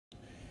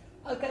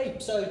Okay,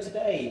 so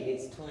today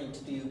it's time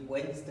to do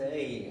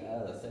Wednesday,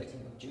 the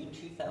 13th of June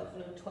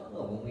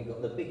 2012, when we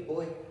got the big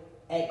boy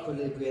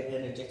Equilibria,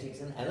 energetics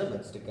and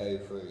elements to go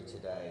through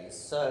today.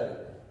 So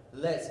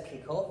let's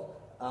kick off.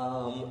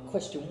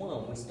 Question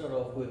 1, we start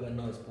off with a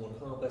nice Born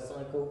Harbour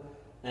cycle,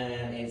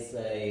 and it's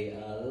a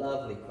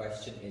lovely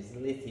question. It's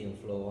lithium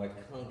fluoride,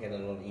 can't get a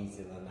lot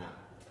easier than that.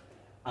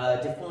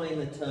 Define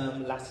the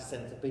term lattice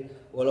entropy.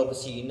 Well,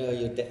 obviously you know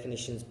your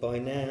definitions by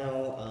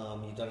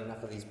now. You've done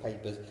enough of these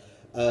papers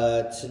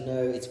to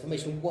know its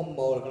formation of 1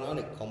 mole of an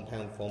ionic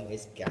compound from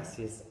its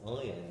gaseous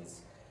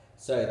ions.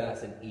 So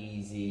that's an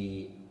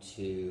easy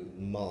 2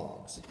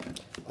 marks.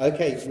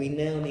 Okay, we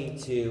now need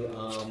to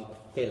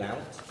fill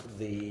out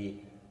the,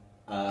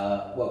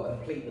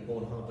 complete the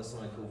Born Harbour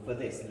cycle for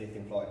this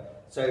lithium fluoride.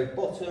 So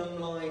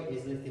bottom line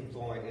is lithium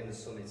fluoride in a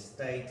solid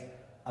state.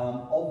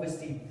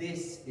 Obviously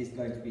this is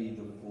going to be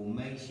the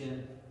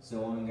formation,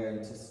 so I'm going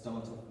to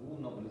start off,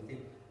 not with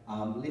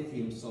lithium,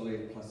 lithium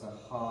solid plus a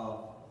half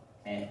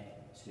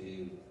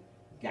F2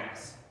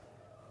 gas.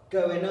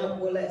 Going up,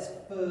 well, let's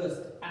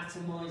first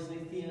atomize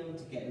lithium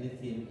to get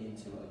lithium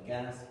into a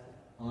gas.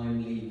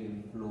 I'm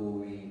leaving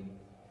fluorine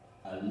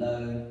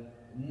alone.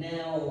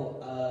 Now,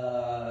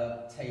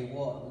 tell you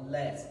what,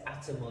 let's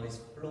atomize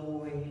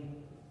fluorine.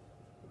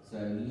 So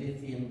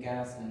lithium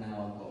gas, and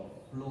now I've got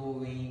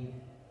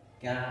fluorine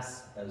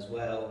gas as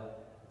well.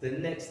 The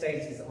next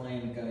stage is I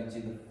am going to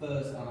do the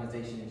first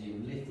ionization energy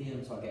of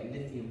lithium, so I get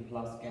lithium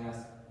plus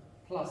gas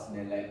plus an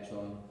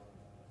electron.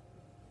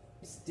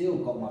 Still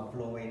got my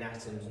fluorine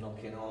atoms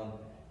knocking on.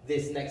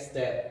 This next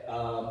step,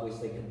 which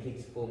they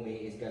completed for me,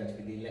 is going to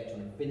be the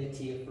electron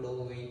affinity of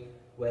fluorine,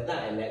 where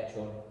that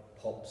electron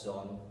pops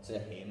on to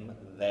him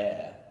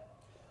there.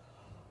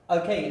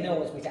 Okay, now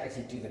wants me to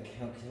actually do the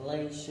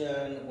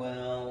calculation.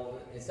 Well,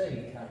 it's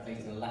only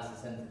calculating the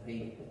lattice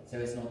entropy, so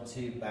it's not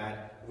too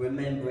bad.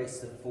 Remember, it's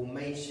the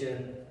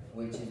formation,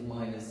 which is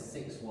minus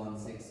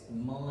 616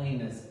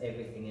 minus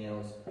everything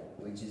else,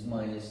 which is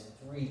minus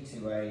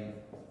 328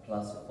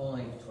 plus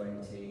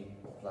 520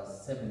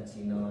 plus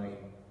 79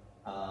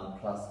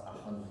 plus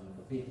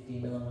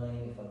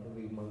 159, if I can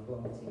read my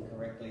writing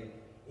correctly.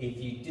 If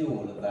you do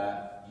all of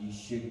that, you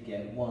should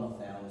get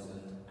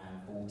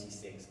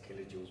 1046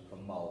 kilojoules per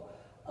mole.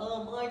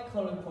 I'd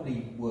kind of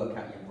probably work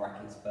out your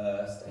brackets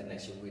first,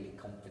 unless you're really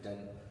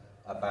confident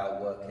about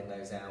working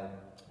those out.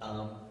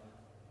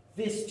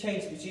 This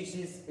change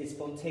produces is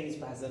spontaneous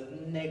but has a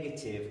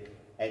negative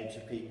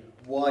entropy.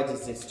 Why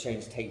does this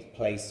change take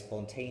place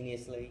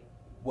spontaneously?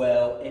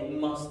 Well, it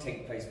must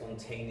take place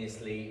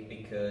spontaneously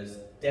because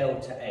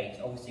delta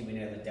H, obviously we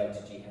know that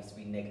delta G has to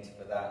be negative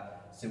for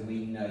that, so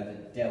we know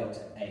that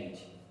delta H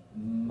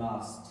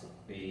must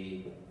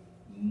be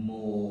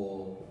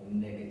more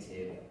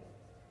negative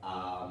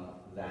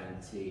than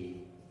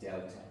T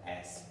delta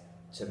S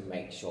to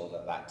make sure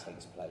that that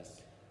takes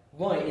place.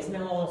 Right, it's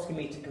now asking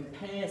me to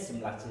compare some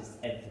lattice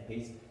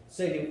entropies,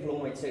 sodium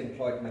fluoride, sodium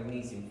chloride,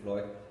 magnesium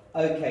fluoride.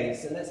 Okay,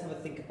 so let's have a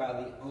think about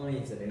the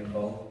ions that are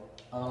involved.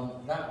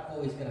 That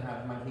boy is going to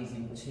have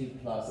magnesium 2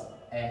 plus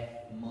F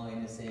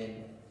minus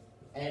in,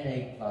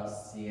 Na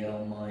plus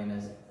Cl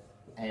minus,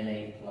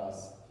 Na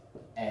plus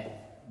F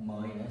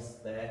minus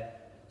there.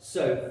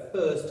 So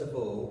first of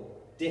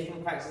all,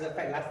 different factors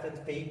affect lattice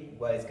entropy,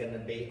 where it's going to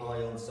be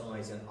ion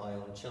size and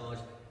ion charge.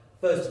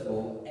 First of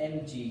all,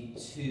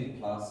 Mg2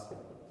 plus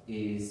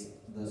is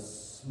the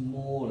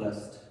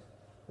smallest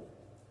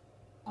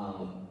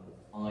ion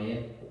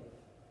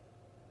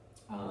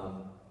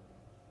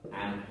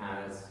and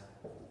has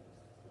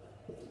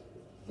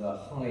the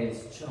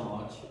highest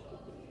charge,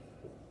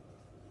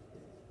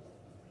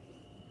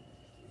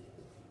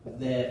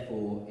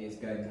 therefore is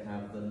going to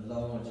have the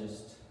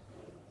largest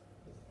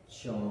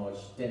charge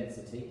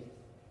density,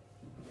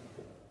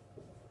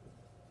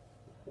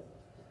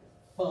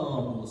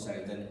 far more so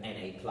than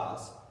Na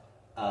plus,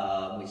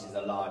 which is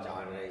a large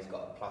ion and it's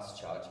got a plus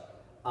charge.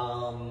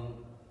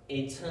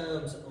 In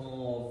terms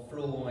of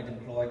fluoride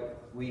and chloride,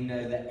 we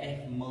know that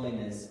F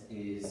minus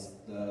is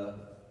the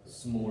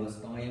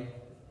smallest ion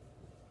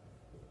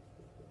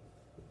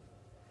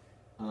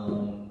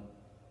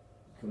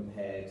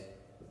compared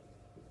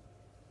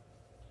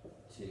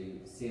to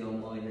Cl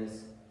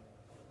minus,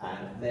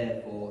 and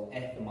therefore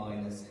F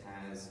minus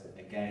has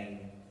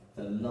again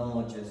the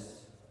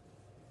largest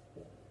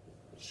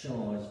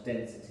charge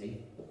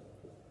density,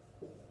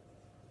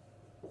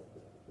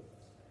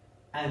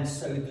 and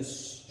so the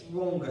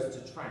strongest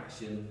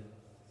attraction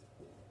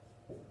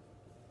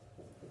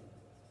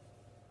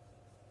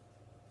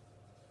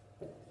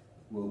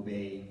will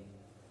be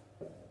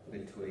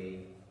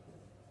between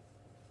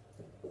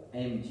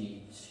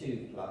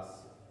Mg2 plus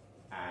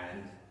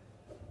and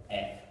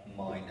F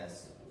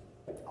minus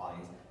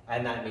ions,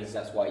 and that means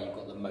that's why you've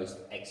got the most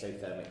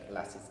exothermic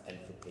lattice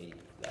entropy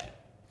there.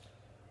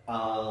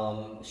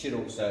 Should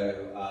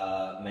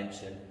also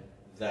mention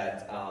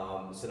that,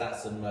 so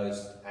that's the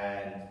most,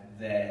 and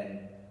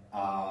then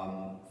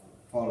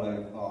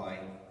followed by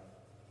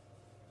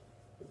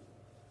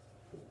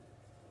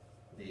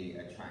the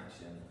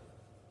attraction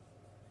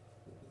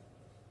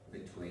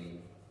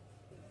between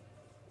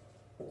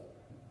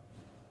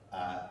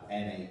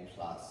Na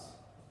plus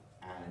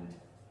and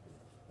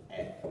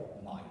F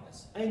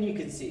minus. And you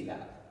can see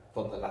that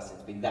from the lattice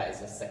entropy, that is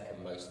the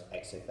second most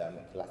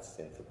exothermic lattice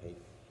entropy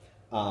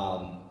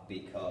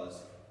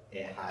because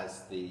it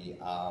has the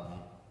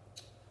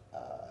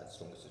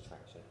strongest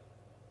attraction.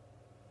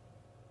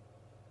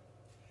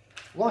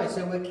 Right,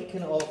 so we're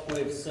kicking off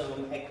with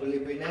some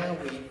equilibria now.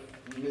 We've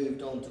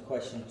moved on to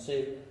question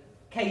 2.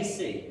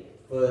 Kc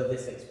for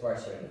this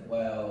expression,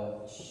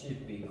 well,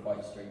 should be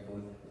quite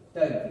straightforward.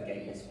 Don't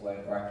forget your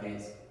square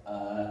brackets.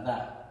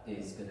 That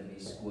is going to be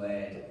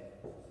squared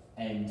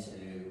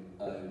N2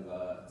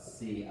 over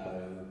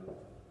CO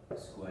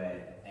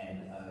squared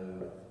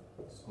NO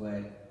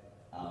squared.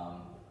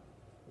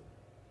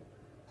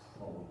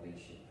 Probably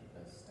should put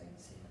those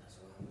states in as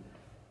well,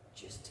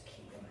 just to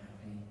keep them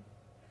happy.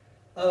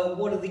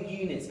 What are the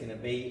units going to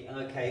be?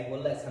 Okay,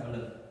 well let's have a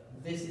look.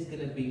 This is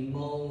going to be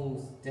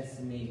moles,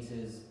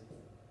 decimeters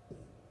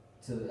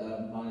to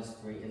minus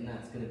 3, and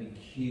that's going to be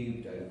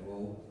cubed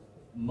overall.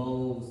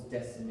 Moles,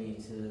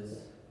 decimeters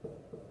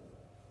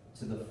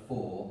to the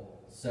 4,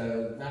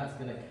 so that's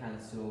going to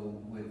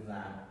cancel with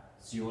that.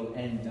 So you'll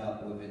end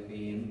up with it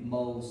being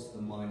moles to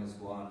the minus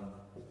 1,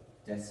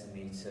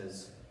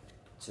 decimeters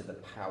to the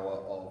power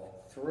of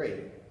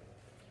 3.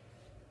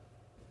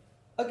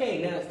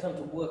 Okay, now it's time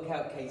to work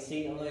out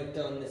Kc. I've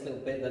done this little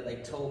bit that they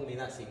told me,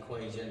 that's the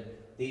equation.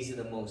 These are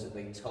the moles that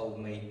they told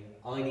me.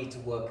 I need to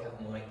work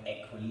out my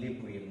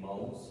equilibrium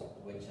moles,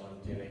 which I'm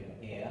doing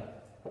here.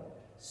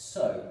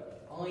 So,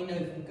 I know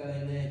from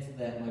going there to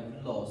there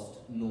I've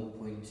lost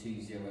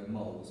 0.20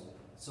 moles.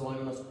 So I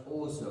must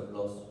also have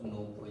lost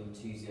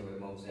 0.20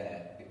 moles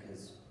there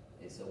because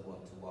it's a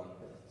 1-to-1.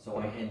 So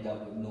I end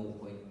up with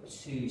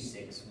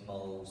 0.26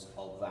 moles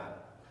of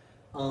that.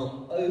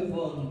 Over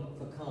on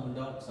for carbon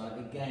dioxide,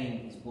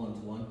 again, it's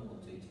 1-to-1 or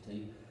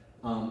 2-to-2.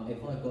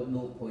 If I've got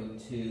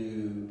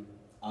 0.2,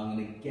 I'm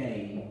going to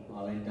gain,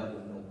 I'll end up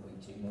with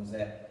 0.2 moles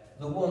there.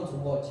 The one to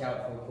watch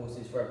out for, of course,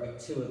 is for every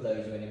 2 of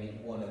those, you only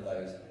need 1 of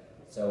those.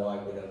 So I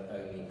would have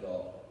only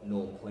got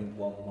 0.1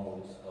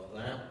 moles of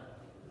that.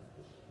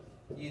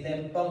 You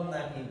then bung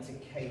that into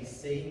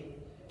Kc.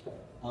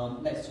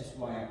 Let's just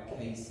write out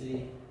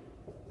Kc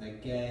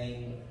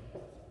again.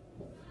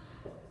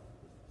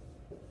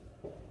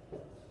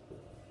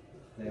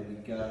 There we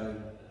go.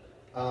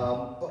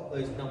 Put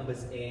those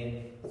numbers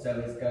in. So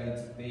it's going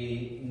to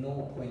be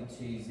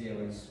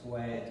 0.20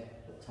 squared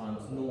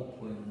times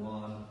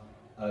 0.1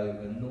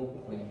 over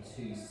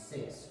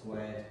 0.26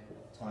 squared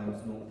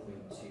times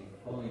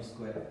 0.25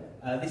 squared.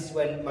 This is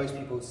when most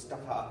people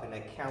stuff it up in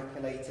their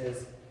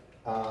calculators,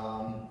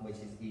 which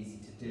is easy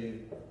to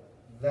do.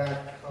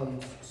 That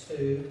comes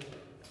to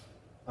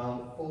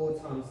 4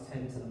 times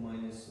 10 to the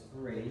minus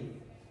 3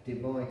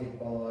 divided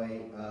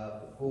by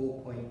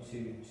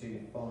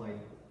 4.225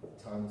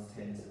 times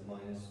 10 to the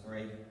minus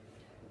 3.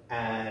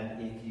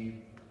 And if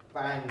you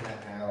bang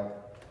that out,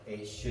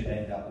 it should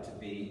end up to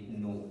be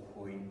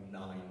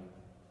 0.95.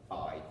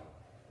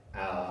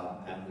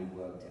 And we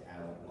worked it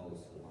out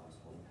moles to the minus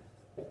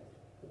 1.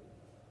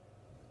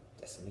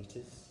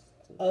 Decimeters.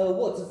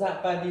 What does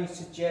that value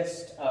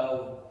suggest?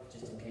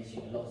 Just in case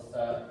you lost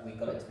that, we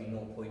got it to be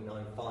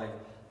 0.95.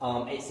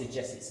 It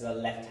suggests it's to the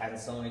left-hand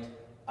side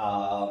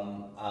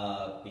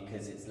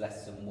because it's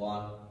less than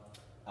 1.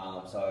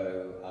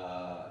 So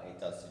it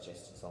does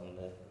suggest it's on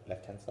the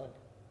left-hand side,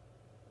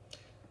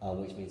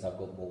 which means I've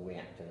got more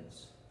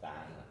reactants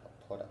than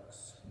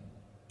products.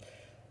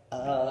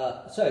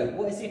 So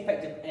what is the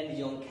effect of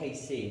energy on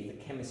Kc if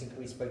the chemists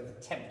increase both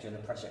the temperature and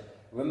the pressure?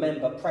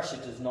 Remember, pressure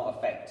does not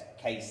affect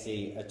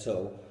Kc at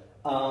all.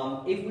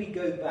 If we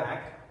go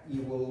back,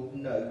 you will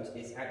note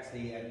it's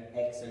actually an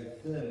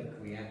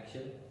exothermic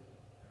reaction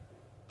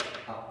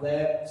up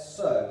there.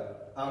 So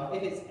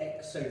if it's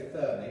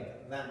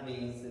exothermic, that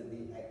means that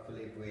the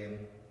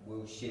equilibrium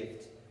will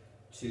shift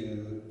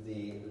to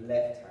the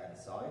left-hand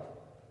side.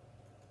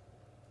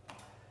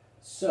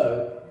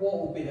 So what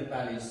will be the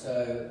value?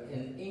 So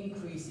an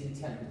increase in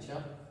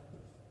temperature,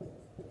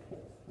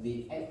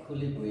 the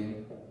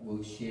equilibrium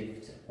will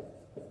shift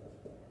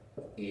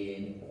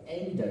in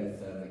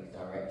endothermic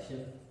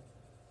direction,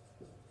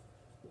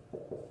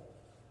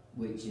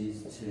 which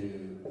is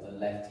to the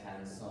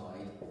left-hand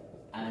side,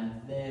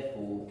 and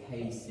therefore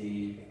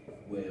Kc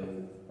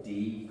will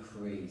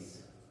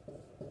decrease.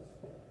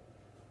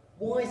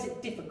 Why is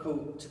it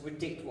difficult to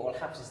predict what will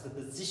happen to the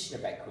position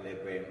of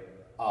equilibrium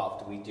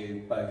after we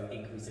do both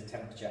increase the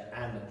temperature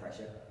and the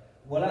pressure?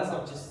 Well, as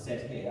I've just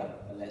said here,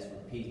 let's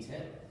repeat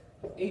it.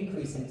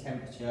 Increase in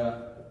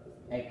temperature,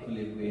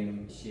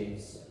 equilibrium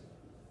shifts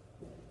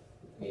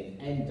in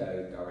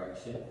endo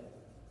direction,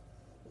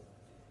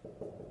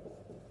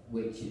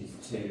 which is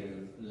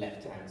to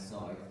left-hand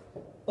side.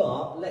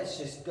 But let's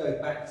just go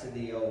back to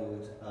the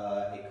old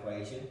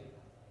equation.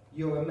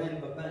 You'll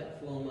remember back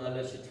from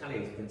Le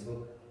Chatelier's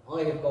principle,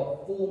 I have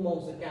got 4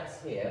 moles of gas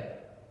here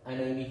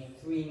and only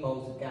 3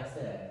 moles of gas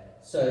there.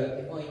 So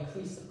if I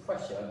increase the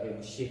pressure, it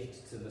will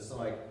shift to the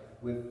side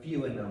with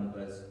fewer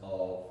numbers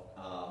of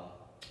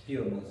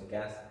fewer moles of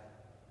gas.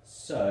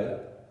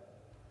 So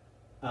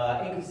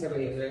Increased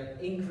stability is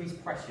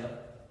increased pressure.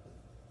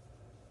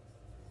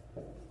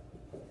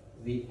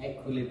 The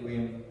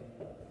equilibrium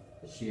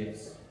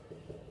shifts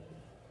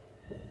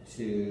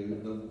to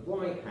the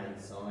right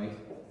hand side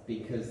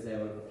because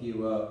there are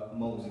fewer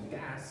moles of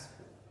gas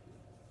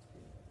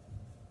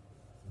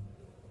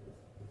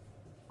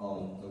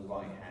on the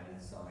right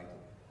hand side.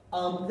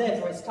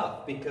 Therefore it's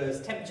tough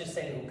because temperature's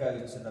saying it will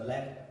go to the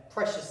left,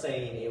 pressure's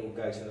saying it will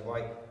go to the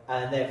right,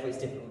 and therefore it's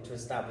difficult to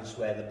establish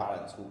where the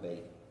balance will be.